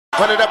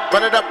Run it up,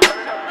 run it up,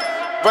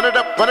 run it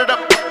up, run it up.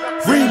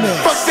 Remix.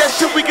 Fuck that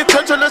shit, we can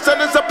touch on the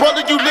sun is up. All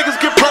of you niggas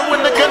get pro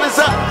when the gun is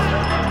up.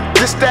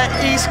 This that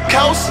East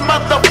Coast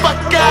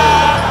motherfucker.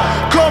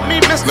 Call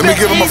me Mr. Let me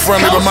give him a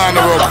friendly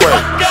reminder real quick.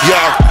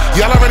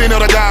 Y'all already know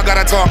the guy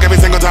gotta talk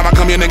every single time I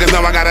come. You niggas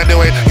know I gotta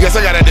do it. Yes,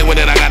 I gotta do it,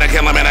 and I gotta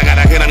kill him, and I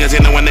gotta hit him. Yes,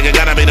 you know one nigga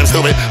gotta beat him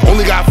stupid.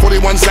 Only got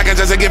 41 seconds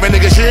just to give a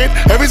nigga shit.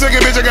 Every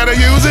second bitch I gotta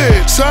use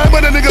it. Sorry,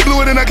 but a nigga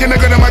blew it, and I can't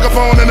get the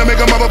microphone, and I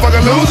make a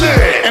motherfucker lose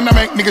it. And I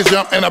make niggas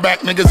jump, and I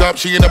back niggas up.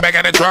 She in the back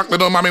of the truck,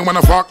 little mommy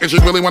wanna fuck, and she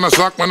really wanna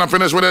suck. When I'm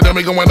finished with it, then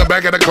we go in the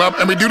back of the club,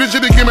 and we do this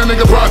shit to give a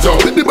nigga pronto.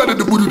 Hit the butt of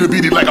the booty to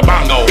beat it like a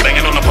bongo.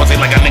 Banging on the pussy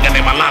like a nigga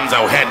named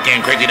Alonzo. Head game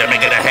crazy to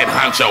make it a head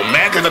honcho.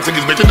 Mad cause I took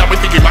his bitch and now we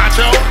think he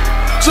macho.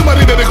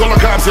 Somebody that they call a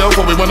cops here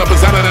before we went up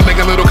inside of the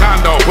nigga little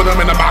condo. Put him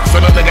in the box,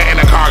 put the nigga in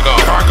the cargo.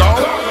 Well,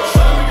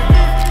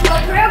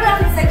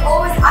 choreography is like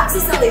always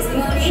accessories,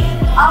 you know what I mean?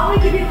 I will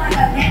give you like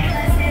a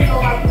necklaces or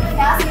like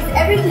caskets,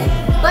 everything.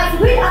 But it's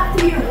really up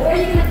to you, where are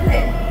you gonna put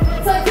it?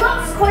 So if you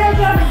want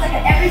choreography, it's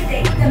like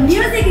everything. The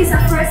music is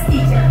the first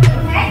teacher,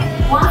 okay?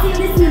 Once you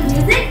listen to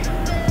music,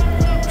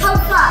 how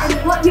far and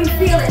what you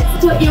feel it,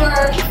 what you're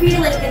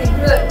feeling in the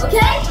group,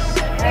 okay?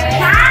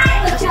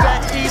 Hi, let's go.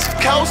 East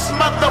Coast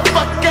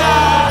motherfucker.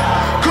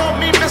 Call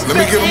me Mr.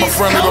 Let me give him a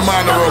friendly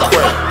reminder real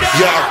quick.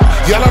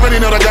 Y'all already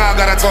know the guy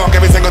gotta talk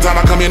every single time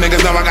I come. You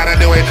niggas know I gotta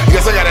do it.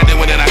 Yes, I gotta do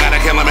it, and I gotta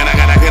kill him, and I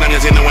gotta hit him.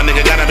 Yes, you know one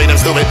nigga gotta beat him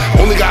stupid.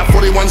 Only got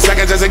 41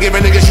 seconds just to give a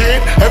nigga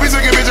shit. Every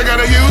second bitch I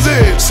gotta use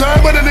it. Sorry,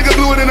 but a nigga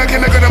blew it, and I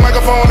can't get the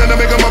microphone, and I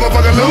make a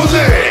motherfucker lose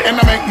it. And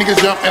I make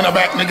niggas jump, and I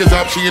back niggas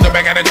up. She in the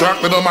back of the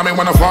truck, little mommy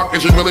wanna fuck,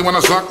 and she really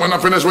wanna suck. When I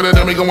finish with it,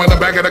 then we go in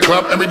the back of the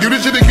club, and we do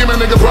this shit to give a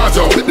nigga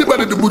pronto. Hit the butt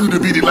of the booty to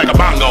beat it like a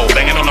bongo.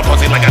 Banging on the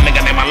pussy like a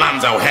nigga named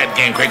Alonzo. Head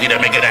game crazy to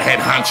make it a head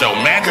honcho.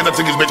 Mad cause I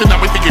took his bitch and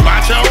now we think he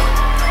macho.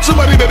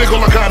 Somebody that they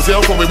call a cops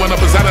here before we went up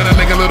inside of the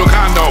nigga little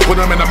condo.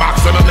 Put him in the box,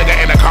 put the nigga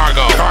in the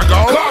cargo.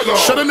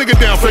 Shut a nigga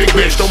down, fake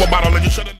bitch. Throw a bottle and you shut it.